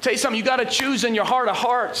 Let me tell you something. You got to choose in your heart of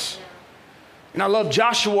hearts. And I love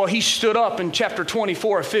Joshua. He stood up in chapter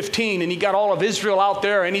 24:15, and he got all of Israel out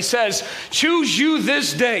there, and he says, choose you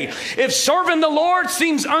this day. If serving the Lord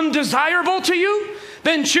seems undesirable to you,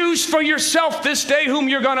 then choose for yourself this day whom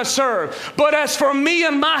you're going to serve. But as for me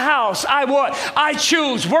and my house, I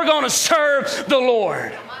choose. We're going to serve the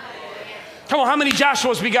Lord. Come on, how many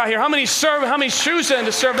Joshuas we got here? How many choosing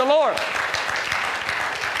to serve the Lord?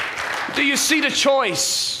 Do you see the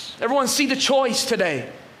choice? Everyone see the choice today.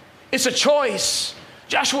 It's a choice.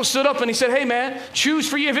 Joshua stood up and he said, hey, man, choose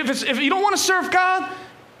for you. If you don't want to serve God,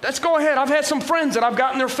 let's go ahead. I've had some friends that I've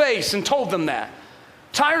gotten their face and told them that.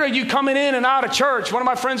 Tired of you coming in and out of church. One of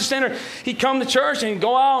my friends is standing there. He'd come to church and he'd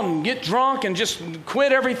go out and get drunk and just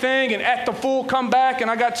quit everything and act the fool, come back.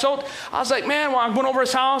 And I was like, man, I went over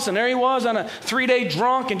his house and there he was on a 3-day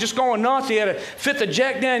drunk and just going nuts. He had a fifth of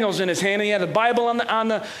Jack Daniels in his hand. And he had a Bible on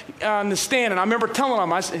the stand. And I remember telling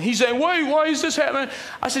him, he said, why is this happening?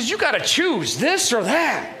 I said, you got to choose this or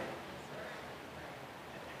that.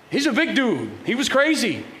 He's a big dude. He was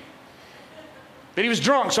crazy. But he was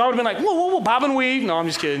drunk, so I would have been like, whoa, bob and weave. No, I'm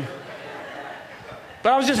just kidding.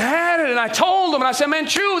 But I was just had it, and I told him, and I said, man,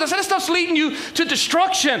 choose. I said, this stuff's leading you to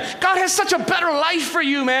destruction. God has such a better life for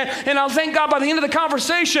you, man. And I'll thank God by the end of the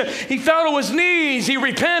conversation, he fell to his knees. He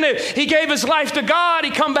repented. He gave his life to God.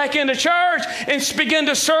 He come back into church and began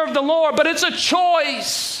to serve the Lord. But it's a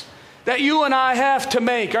choice that you and I have to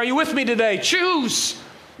make. Are you with me today? Choose.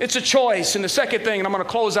 It's a choice. And the second thing, and I'm going to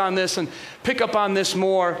close on this and pick up on this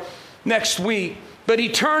more next week, but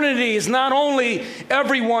eternity is not only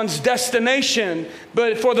everyone's destination,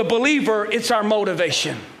 but for the believer, it's our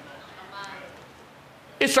motivation.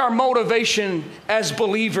 It's our motivation as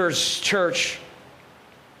believers, church.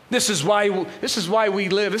 This is why we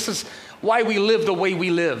live. This is why we live the way we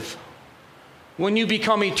live. When you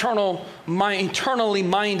become eternally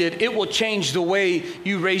minded, it will change the way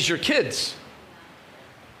you raise your kids.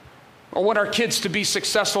 I want our kids to be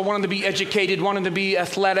successful, want them to be educated, want them to be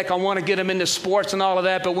athletic. I want to get them into sports and all of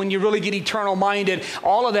that. But when you really get eternal minded,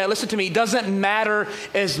 all of that, listen to me, doesn't matter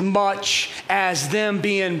as much as them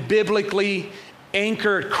being biblically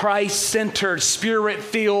anchored, Christ-centered,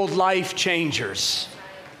 spirit-filled life changers.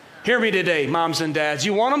 Hear me today, moms and dads.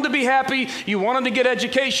 You want them to be happy. You want them to get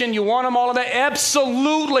education. You want them all of that.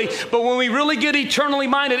 Absolutely. But when we really get eternally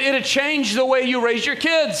minded, it'll change the way you raise your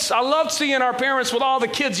kids. I loved seeing our parents with all the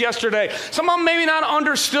kids yesterday. Some of them maybe not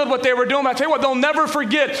understood what they were doing. But I tell you what, they'll never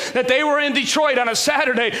forget that they were in Detroit on a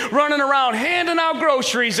Saturday running around, handing out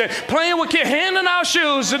groceries and playing with kids, handing out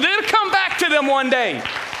shoes. And it'll come back to them one day.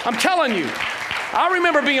 I'm telling you. I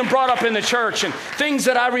remember being brought up in the church and things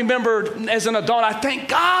that I remembered as an adult. I thank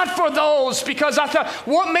God for those, because I thought,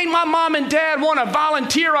 what made my mom and dad want to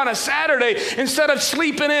volunteer on a Saturday instead of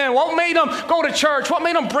sleeping in? What made them go to church? What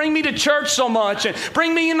made them bring me to church so much and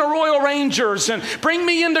bring me into Royal Rangers and bring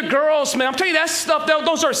me into girls, man? I'm telling you, that stuff,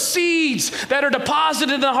 those are seeds that are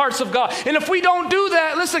deposited in the hearts of God. And if we don't do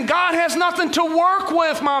that, listen, God has nothing to work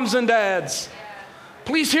with, moms and dads.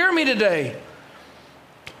 Please hear me today.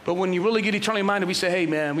 But when you really get eternally minded, we say, hey,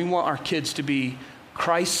 man, we want our kids to be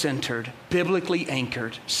Christ-centered, biblically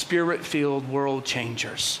anchored, spirit-filled world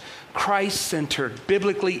changers. Christ-centered,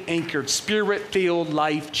 biblically anchored, spirit-filled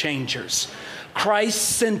life changers.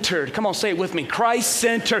 Christ-centered, come on, say it with me.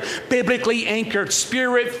 Christ-centered, biblically anchored,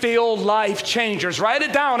 spirit-filled life changers. Write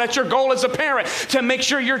it down. That's your goal as a parent, to make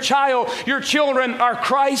sure your children are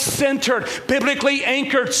Christ-centered, biblically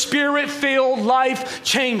anchored, spirit-filled life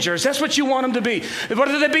changers. That's what you want them to be.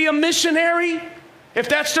 Whether they be a missionary, if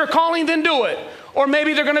that's their calling, then do it. Or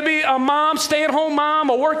maybe they're going to be a mom, stay-at-home mom,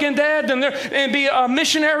 a working dad, and be a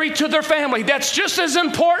missionary to their family. That's just as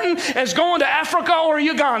important as going to Africa or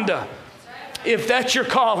Uganda, if that's your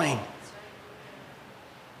calling.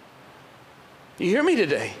 You hear me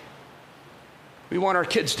today? We want our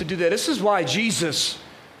kids to do that. This is why Jesus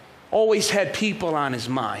always had people on his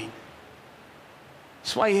mind.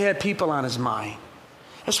 That's why he had people on his mind.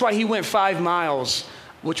 That's why he went 5 miles,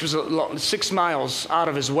 which was 6 miles out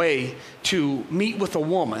of his way, to meet with a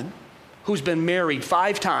woman who's been married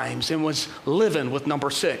 5 times and was living with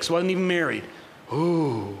number 6, wasn't even married.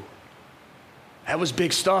 Ooh. That was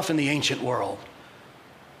big stuff in the ancient world.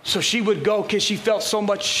 So she would go because she felt so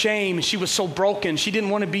much shame. She was so broken. She didn't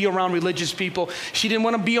want to be around religious people. She didn't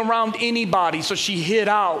want to be around anybody, so she hid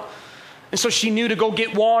out. And so she knew to go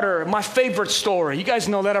get water. My favorite story. You guys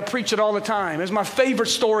know that. I preach it all the time. It's my favorite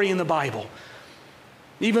story in the Bible.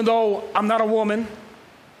 Even though I'm not a woman,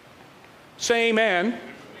 say amen,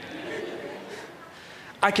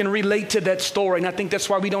 I can relate to that story. And I think that's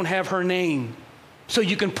why we don't have her name, so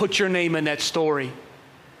you can put your name in that story.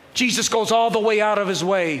 Jesus goes all the way out of his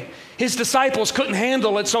way. His disciples couldn't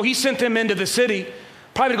handle it, so he sent them into the city,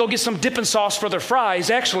 probably to go get some dipping sauce for their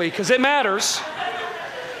fries, actually, because it matters.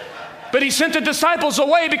 But he sent the disciples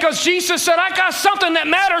away because Jesus said, I got something that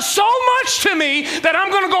matters so much to me that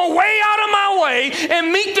I'm going to go way out of my way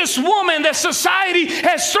and meet this woman that society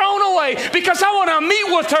has thrown away, because I want to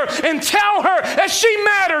meet with her and tell her that she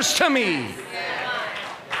matters to me.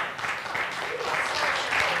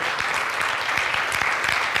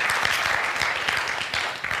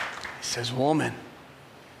 He says, woman,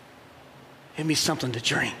 give me something to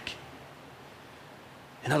drink.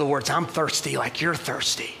 In other words, I'm thirsty like you're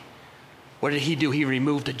thirsty. What did he do? He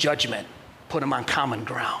removed the judgment, put him on common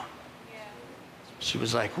ground. Yeah. She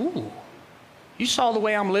was like, ooh, you saw the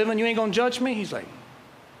way I'm living, you ain't gonna judge me? He's like,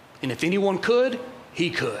 and if anyone could, he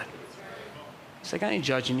could. He's like, I ain't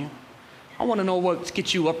judging you. I wanna know what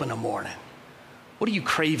gets you up in the morning. What are you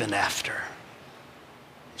craving after?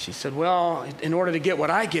 She said, well, in order to get what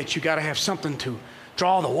I get, you gotta have something to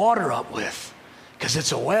draw the water up with, because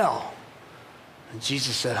it's a well. And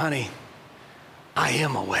Jesus said, honey, I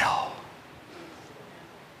am a well.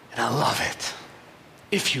 And I love it.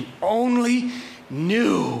 If you only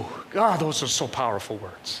knew. God, those are so powerful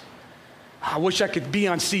words. I wish I could be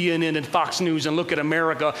on CNN and Fox News and look at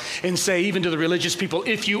America and say, even to the religious people,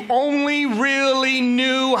 if you only really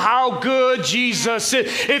knew how good Jesus is,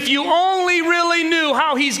 if you only really knew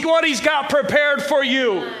what he's got prepared for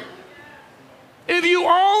you. If you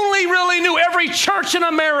only really knew, every church in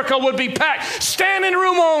America would be packed, standing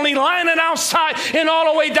room only, lining outside and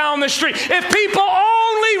all the way down the street. If people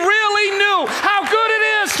only really knew how good it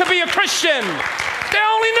is to be a Christian. They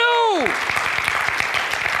only knew.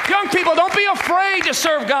 Young people, don't be afraid to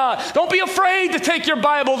serve God. Don't be afraid to take your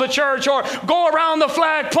Bible to church or go around the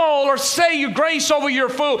flagpole or say your grace over your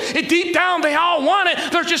food. Deep down, they all want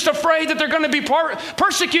it. They're just afraid that they're going to be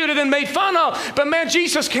persecuted and made fun of. But man,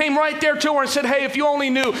 Jesus came right there to her and said, hey, if you only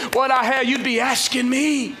knew what I had, you'd be asking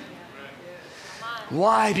me.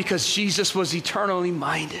 Why? Because Jesus was eternally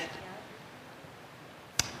minded.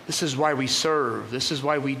 This is why we serve. This is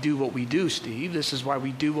why we do what we do, Steve. This is why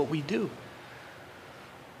we do what we do.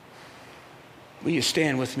 Will you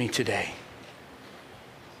stand with me today?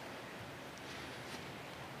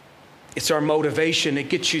 It's our motivation. It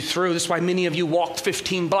gets you through. This is why many of you walked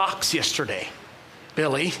 15 blocks yesterday.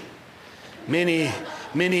 Billy, many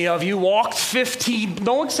of you walked 15,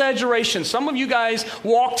 no exaggeration. Some of you guys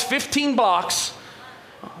walked 15 blocks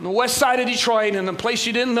on the west side of Detroit in a place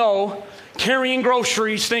you didn't know, carrying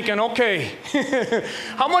groceries, thinking, okay,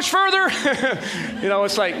 how much further?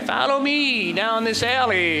 It's like, follow me down this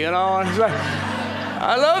alley, It's like,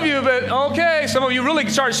 I love you, but okay. Some of you really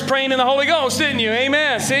started praying in the Holy Ghost, didn't you?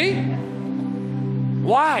 Amen. See?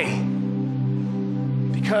 Why?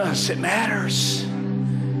 Because it matters.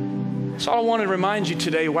 So I want to remind you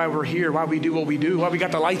today why we're here, why we do what we do, why we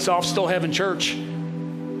got the lights off, still having church,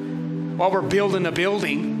 while we're building a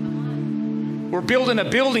building. We're building a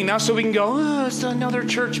building now so we can go, oh, it's another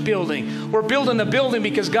church building. We're building a building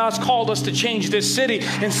because God's called us to change this city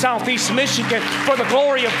in Southeast Michigan for the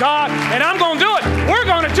glory of God. And I'm going to do it. We're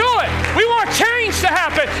going to do it. We want change to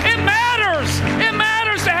happen. It matters. It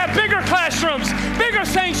matters to have bigger classrooms, bigger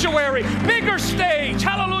sanctuary, bigger stage.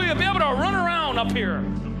 Hallelujah. Be able to run around up here.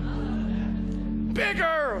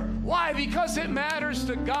 Bigger. Why? Because it matters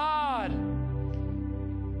to God.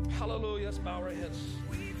 Hallelujah. Let's bow our heads.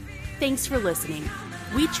 Thanks for listening.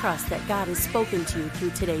 We trust that God has spoken to you through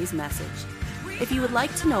today's message. If you would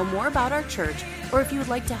like to know more about our church, or if you would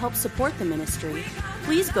like to help support the ministry,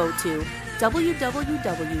 please go to www.rol-ag.org.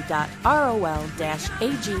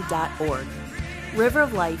 River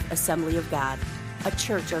of Life Assembly of God, a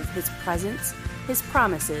church of His presence, His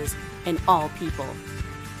promises, and all people.